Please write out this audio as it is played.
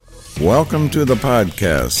Welcome to the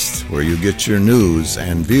podcast where you get your news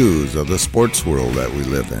and views of the sports world that we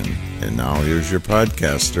live in. And now here's your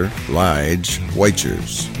podcaster, Lige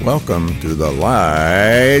Weichers. Welcome to the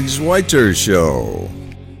Lige Weichers Show.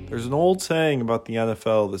 There's an old saying about the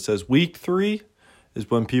NFL that says week 3 is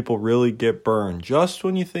when people really get burned. Just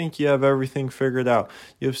when you think you have everything figured out.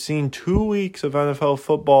 You've seen 2 weeks of NFL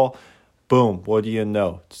football. Boom, what do you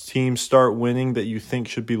know? Teams start winning that you think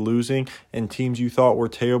should be losing, and teams you thought were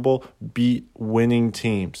terrible beat winning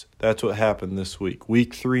teams. That's what happened this week.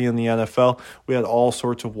 Week 3 in the NFL, we had all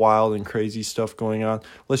sorts of wild and crazy stuff going on.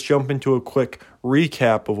 Let's jump into a quick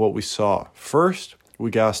recap of what we saw. First, we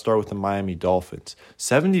got to start with the Miami Dolphins.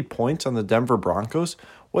 70 points on the Denver Broncos.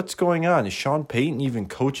 What's going on? Is Sean Payton even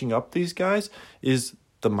coaching up these guys? Is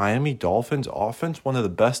the Miami Dolphins offense one of the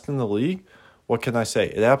best in the league? What can I say?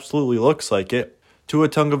 It absolutely looks like it. Tua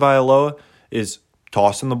Tagovailoa is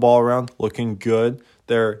tossing the ball around, looking good.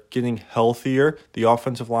 They're getting healthier. The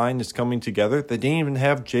offensive line is coming together. They didn't even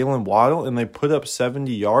have Jalen Waddle, and they put up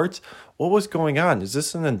 70 yards. What was going on? Is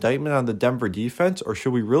this an indictment on the Denver defense, or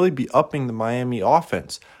should we really be upping the Miami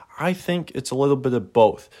offense? I think it's a little bit of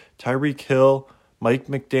both. Tyreek Hill, Mike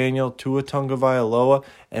McDaniel, Tua Tagovailoa,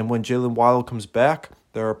 and when Jalen Waddle comes back,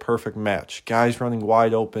 they're a perfect match. Guys running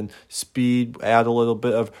wide open, speed, add a little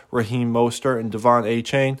bit of Raheem Mostert and Devon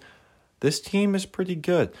Achane. This team is pretty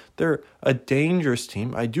good. They're a dangerous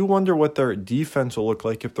team. I do wonder what their defense will look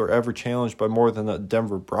like if they're ever challenged by more than a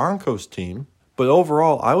Denver Broncos team. But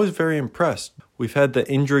overall, I was very impressed. We've had the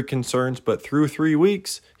injury concerns, but through 3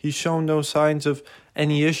 weeks, he's shown no signs of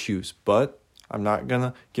any issues. But I'm not going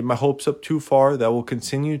to get my hopes up too far. That will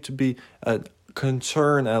continue to be a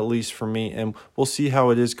concern, at least for me, and we'll see how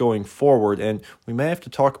it is going forward. And we may have to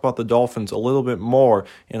talk about the Dolphins a little bit more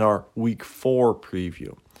in our week 4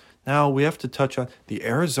 preview. Now we have to touch on the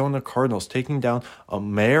Arizona Cardinals taking down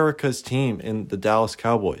America's team in the Dallas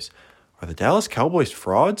Cowboys. Are the Dallas Cowboys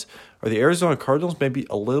frauds? Are the Arizona Cardinals maybe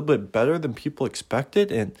a little bit better than people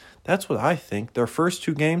expected? And that's what I think. Their first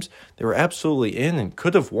 2 games, they were absolutely in and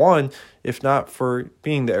could have won if not for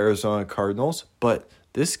being the Arizona Cardinals. But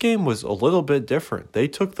this game was a little bit different. They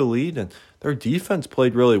took the lead, and their defense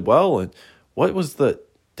played really well. And what was the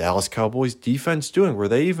Dallas Cowboys defense doing? Were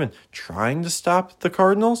they even trying to stop the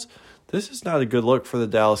Cardinals? This is not a good look for the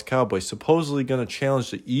Dallas Cowboys. Supposedly going to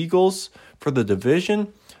challenge the Eagles for the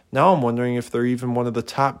division. Now I'm wondering if they're even one of the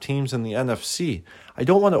top teams in the NFC. I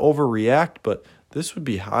don't want to overreact, but this would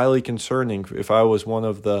be highly concerning if I was one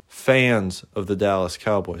of the fans of the Dallas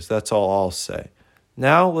Cowboys. That's all I'll say.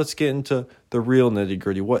 Now let's get into the real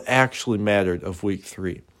nitty-gritty, what actually mattered of Week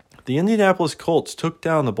 3. The Indianapolis Colts took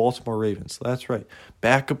down the Baltimore Ravens. That's right.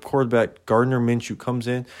 Backup quarterback Gardner Minshew comes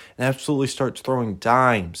in and absolutely starts throwing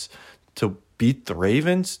dimes to beat the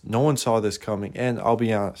Ravens. No one saw this coming, and I'll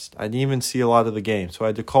be honest, I didn't even see a lot of the game, so I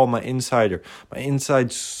had to call my insider, my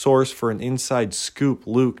inside source for an inside scoop,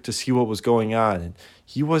 Luke, to see what was going on, and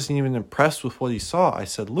he wasn't even impressed with what he saw. I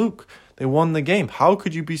said, Luke, they won the game. How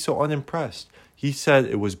could you be so unimpressed? He said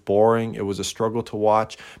it was boring. It was a struggle to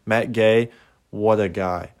watch. Matt Gay, what a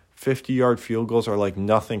guy. 50-yard field goals are like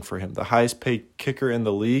nothing for him. The highest paid kicker in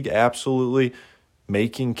the league, absolutely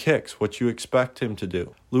making kicks, what you expect him to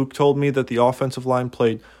do. Luke told me that the offensive line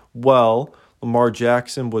played well. Lamar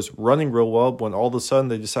Jackson was running real well when all of a sudden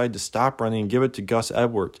they decided to stop running and give it to Gus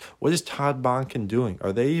Edwards. What is Todd Monken doing?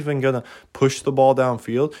 Are they even going to push the ball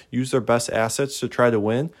downfield, use their best assets to try to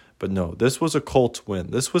win? But no, this was a Colts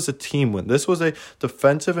win. This was a team win. This was a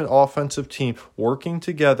defensive and offensive team working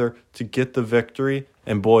together to get the victory.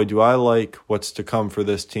 And boy, do I like what's to come for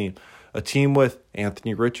this team. A team with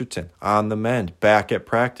Anthony Richardson on the mend, back at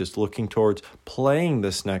practice, looking towards playing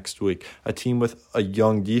this next week. A team with a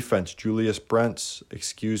young defense, Juju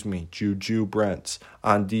Brents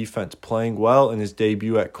on defense, playing well in his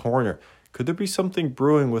debut at corner. Could there be something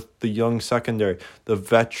brewing with the young secondary, the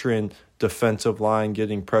veteran defensive line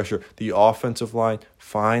getting pressure, the offensive line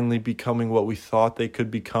finally becoming what we thought they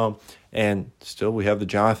could become? And still we have the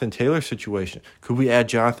Jonathan Taylor situation. Could we add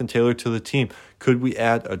Jonathan Taylor to the team? Could we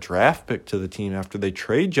add a draft pick to the team after they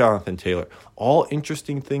trade Jonathan Taylor? All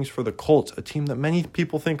interesting things for the Colts, a team that many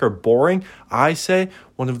people think are boring. I say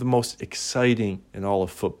one of the most exciting in all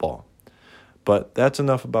of football. But that's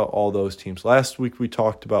enough about all those teams. Last week we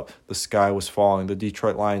talked about the sky was falling. The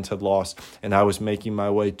Detroit Lions had lost, and I was making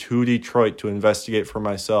my way to Detroit to investigate for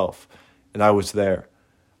myself. And I was there,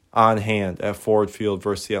 on hand at Ford Field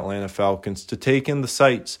versus the Atlanta Falcons, to take in the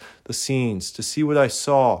sights, the scenes, to see what I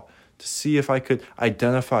saw, to see if I could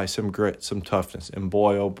identify some grit, some toughness. And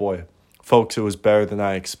boy, oh boy, folks, it was better than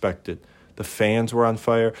I expected. The fans were on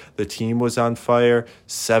fire. The team was on fire.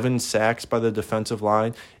 7 sacks by the defensive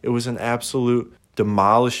line. It was an absolute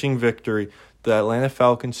demolishing victory. The Atlanta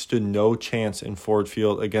Falcons stood no chance in Ford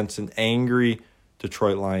Field against an angry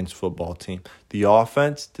Detroit Lions football team. The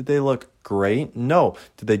offense, did they look great? No.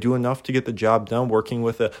 Did they do enough to get the job done working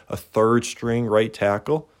with a third-string right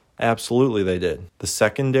tackle? Absolutely they did. The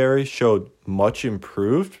secondary showed much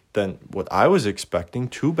improved than what I was expecting.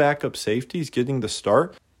 2 backup safeties getting the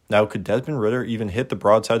start. Now, could Desmond Ridder even hit the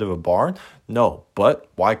broadside of a barn? No. But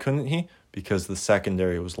why couldn't he? Because the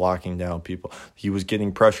secondary was locking down people. He was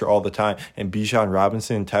getting pressure all the time, and Bijan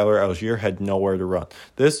Robinson and Tyler Algier had nowhere to run.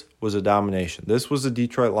 This was a domination. This was a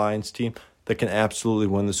Detroit Lions team that can absolutely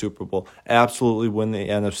win the Super Bowl, absolutely win the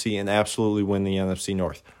NFC, and absolutely win the NFC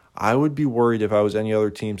North. I would be worried if I was any other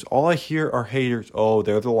teams. All I hear are haters. Oh,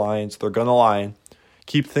 they're the Lions. They're going to lion.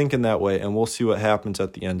 Keep thinking that way, and we'll see what happens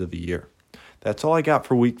at the end of the year. That's all I got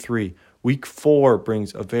for Week 3. Week 4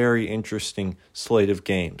 brings a very interesting slate of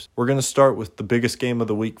games. We're going to start with the biggest game of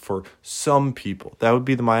the week for some people. That would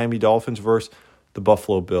be the Miami Dolphins versus the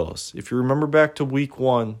Buffalo Bills. If you remember back to Week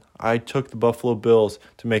 1, I took the Buffalo Bills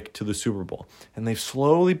to make it to the Super Bowl. And they've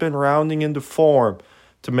slowly been rounding into form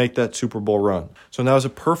to make that Super Bowl run. So now is a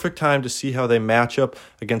perfect time to see how they match up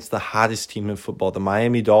against the hottest team in football, the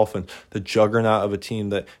Miami Dolphins, the juggernaut of a team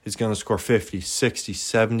that is going to score 50, 60,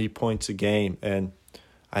 70 points a game. And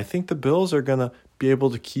I think the Bills are going to be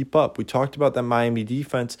able to keep up. We talked about that Miami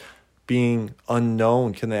defense being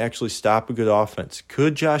unknown. Can they actually stop a good offense?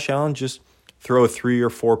 Could Josh Allen just throw 3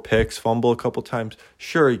 or 4 picks, fumble a couple times?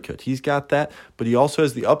 Sure, he could. He's got that, but he also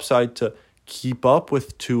has the upside to keep up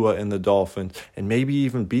with Tua and the Dolphins and maybe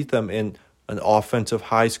even beat them in an offensive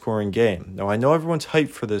high-scoring game. Now, I know everyone's hyped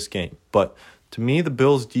for this game, but to me, the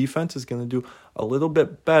Bills' defense is going to do a little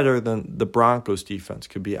bit better than the Broncos' defense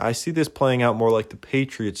could be. I see this playing out more like the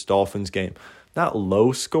Patriots-Dolphins game. Not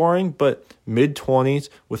low-scoring, but mid-20s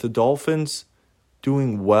with the Dolphins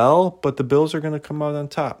doing well, but the Bills are going to come out on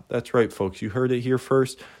top. That's right, folks. You heard it here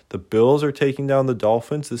first. The Bills are taking down the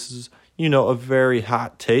Dolphins. This is, a very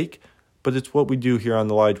hot take, but it's what we do here on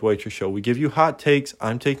the Lige Whiter Show. We give you hot takes.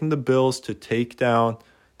 I'm taking the Bills to take down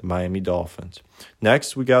the Miami Dolphins.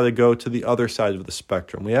 Next, we got to go to the other side of the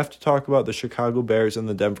spectrum. We have to talk about the Chicago Bears and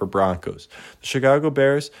the Denver Broncos. The Chicago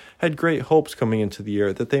Bears had great hopes coming into the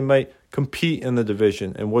year that they might compete in the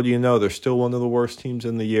division. And what do you know? They're still one of the worst teams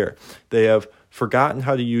in the year. They have forgotten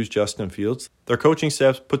how to use Justin Fields. Their coaching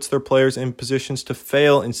staff puts their players in positions to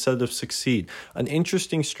fail instead of succeed. An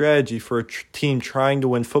interesting strategy for a team trying to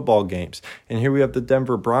win football games. And here we have the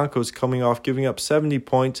Denver Broncos coming off giving up 70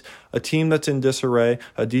 points, a team that's in disarray,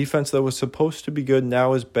 a defense that was supposed to be good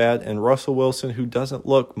now is bad, and Russell Wilson, who doesn't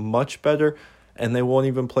look much better, and they won't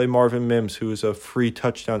even play Marvin Mims, who is a free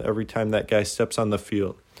touchdown every time that guy steps on the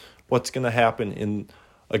field. What's going to happen in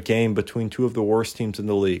a game between two of the worst teams in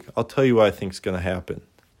the league? I'll tell you what I think is going to happen.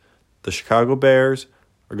 The Chicago Bears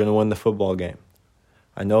are going to win the football game.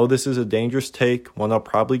 I know this is a dangerous take, one I'll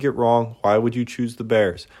probably get wrong. Why would you choose the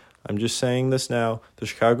Bears? I'm just saying this now. The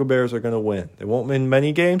Chicago Bears are going to win. They won't win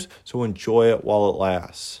many games, so enjoy it while it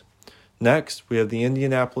lasts. Next, we have the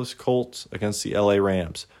Indianapolis Colts against the LA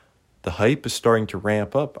Rams. The hype is starting to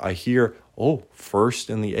ramp up. I hear, first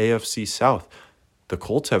in the AFC South. The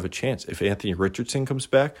Colts have a chance. If Anthony Richardson comes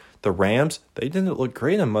back, the Rams, they didn't look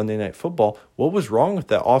great on Monday Night Football. What was wrong with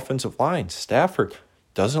that offensive line? Stafford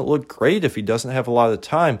doesn't look great if he doesn't have a lot of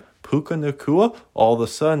time. Puka Nacua, all of a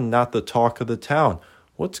sudden, not the talk of the town.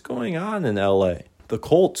 What's going on in LA? The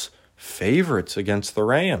Colts, favorites against the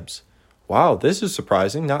Rams. Wow, this is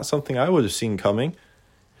surprising. Not something I would have seen coming.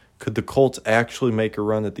 Could the Colts actually make a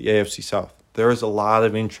run at the AFC South? There is a lot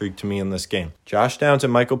of intrigue to me in this game. Josh Downs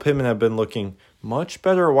and Michael Pittman have been looking much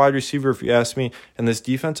better at wide receiver, if you ask me, and this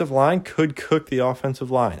defensive line could cook the offensive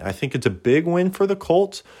line. I think it's a big win for the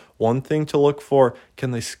Colts. One thing to look for,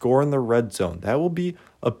 can they score in the red zone? That will be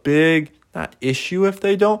a big, not issue if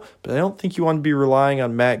they don't, but I don't think you want to be relying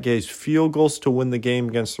on Matt Gay's field goals to win the game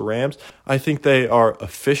against the Rams. I think they are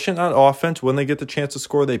efficient on offense. When they get the chance to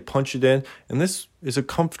score, they punch it in, and this is a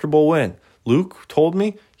comfortable win. Luke told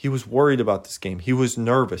me he was worried about this game. He was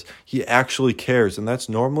nervous. He actually cares, and that's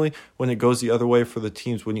normally when it goes the other way for the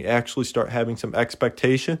teams, when you actually start having some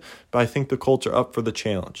expectation, but I think the Colts are up for the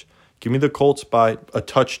challenge. Give me the Colts by a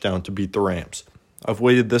touchdown to beat the Rams. I've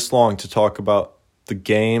waited this long to talk about the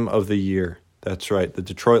game of the year. That's right, the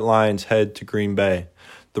Detroit Lions head to Green Bay.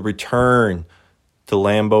 The return to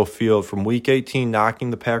Lambeau Field from Week 18, knocking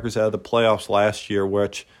the Packers out of the playoffs last year,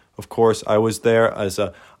 which, of course, I was there as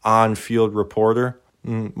a on-field reporter,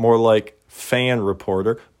 more like fan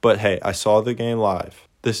reporter, but hey, I saw the game live.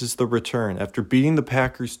 This is the return. After beating the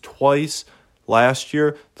Packers twice Last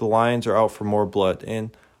year, the Lions are out for more blood.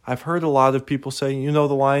 And I've heard a lot of people say, the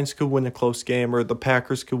Lions could win a close game or the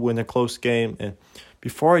Packers could win a close game. And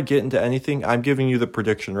before I get into anything, I'm giving you the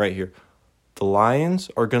prediction right here. The Lions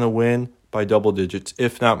are going to win by double digits,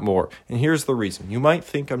 if not more. And here's the reason. You might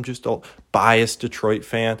think I'm just a biased Detroit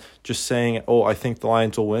fan, just saying, I think the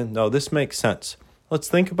Lions will win. No, this makes sense. Let's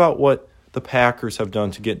think about what the Packers have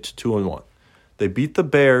done to get to 2-1. They beat the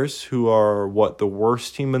Bears, who are, the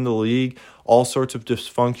worst team in the league, all sorts of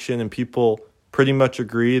dysfunction, and people pretty much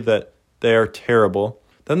agree that they are terrible.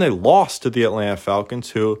 Then they lost to the Atlanta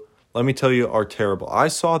Falcons, who, let me tell you, are terrible. I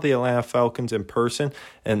saw the Atlanta Falcons in person,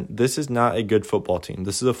 and this is not a good football team.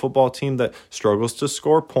 This is a football team that struggles to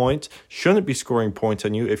score points, shouldn't be scoring points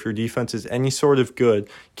on you if your defense is any sort of good,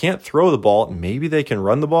 can't throw the ball, maybe they can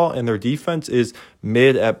run the ball, and their defense is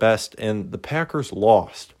mid at best, and the Packers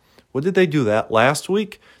lost. What did they do that last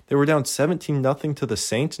week? They were down 17-0 to the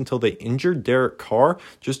Saints until they injured Derek Carr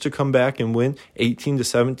just to come back and win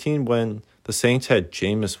 18-17 when the Saints had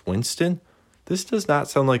Jameis Winston. This does not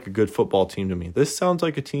sound like a good football team to me. This sounds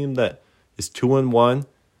like a team that is 2-1,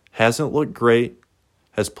 hasn't looked great,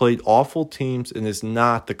 has played awful teams, and is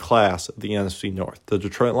not the class of the NFC North. The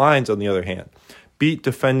Detroit Lions, on the other hand, beat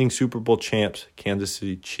defending Super Bowl champs Kansas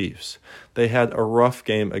City Chiefs. They had a rough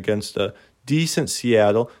game against a decent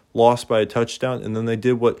Seattle, lost by a touchdown, and then they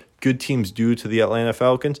did what good teams do to the Atlanta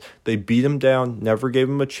Falcons. They beat them down, never gave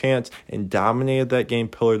them a chance, and dominated that game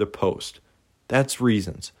pillar to post. That's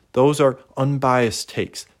reasons. Those are unbiased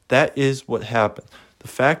takes. That is what happened. The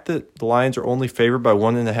fact that the Lions are only favored by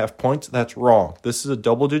 1.5 points, that's wrong. This is a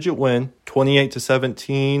double-digit win,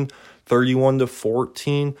 28-17,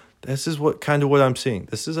 31-14. This is what I'm seeing.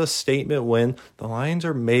 This is a statement win. The Lions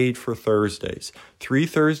are made for Thursdays. 3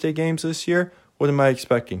 Thursday games this year. What am I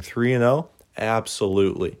expecting? 3-0?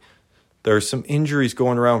 Absolutely. There's some injuries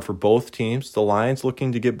going around for both teams. The Lions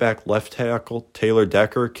looking to get back left tackle Taylor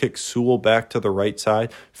Decker, kick Sewell back to the right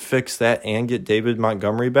side, fix that, and get David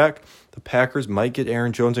Montgomery back. The Packers might get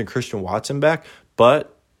Aaron Jones and Christian Watson back,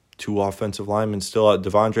 but 2 offensive linemen still out.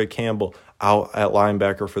 Devondre Campbell out at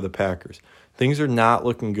linebacker for the Packers. Things are not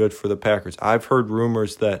looking good for the Packers. I've heard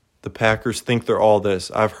rumors that the Packers think they're all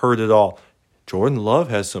this. I've heard it all. Jordan Love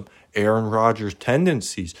has some Aaron Rodgers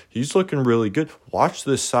tendencies. He's looking really good. Watch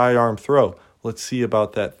this sidearm throw. Let's see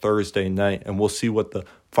about that Thursday night, and we'll see what the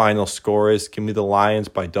final score is. Give me the Lions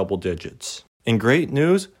by double digits. In great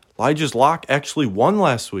news, Elijah's Lock actually won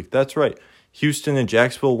last week. That's right. Houston and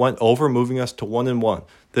Jacksonville went over, moving us to 1-1.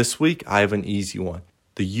 This week, I have an easy one.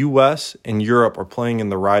 The U.S. and Europe are playing in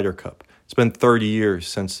the Ryder Cup. It's been 30 years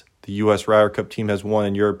since the U.S. Ryder Cup team has won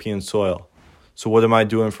in European soil. So what am I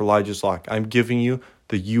doing for Elijah's Lock? I'm giving you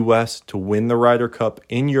the U.S. to win the Ryder Cup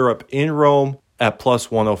in Europe, in Rome, at plus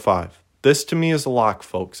 105. This to me is a lock,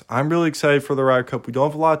 folks. I'm really excited for the Ryder Cup. We don't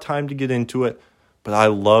have a lot of time to get into it, but I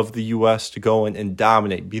love the U.S. to go in and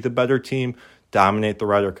dominate, be the better team, dominate the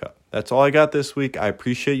Ryder Cup. That's all I got this week. I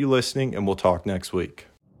appreciate you listening, and we'll talk next week.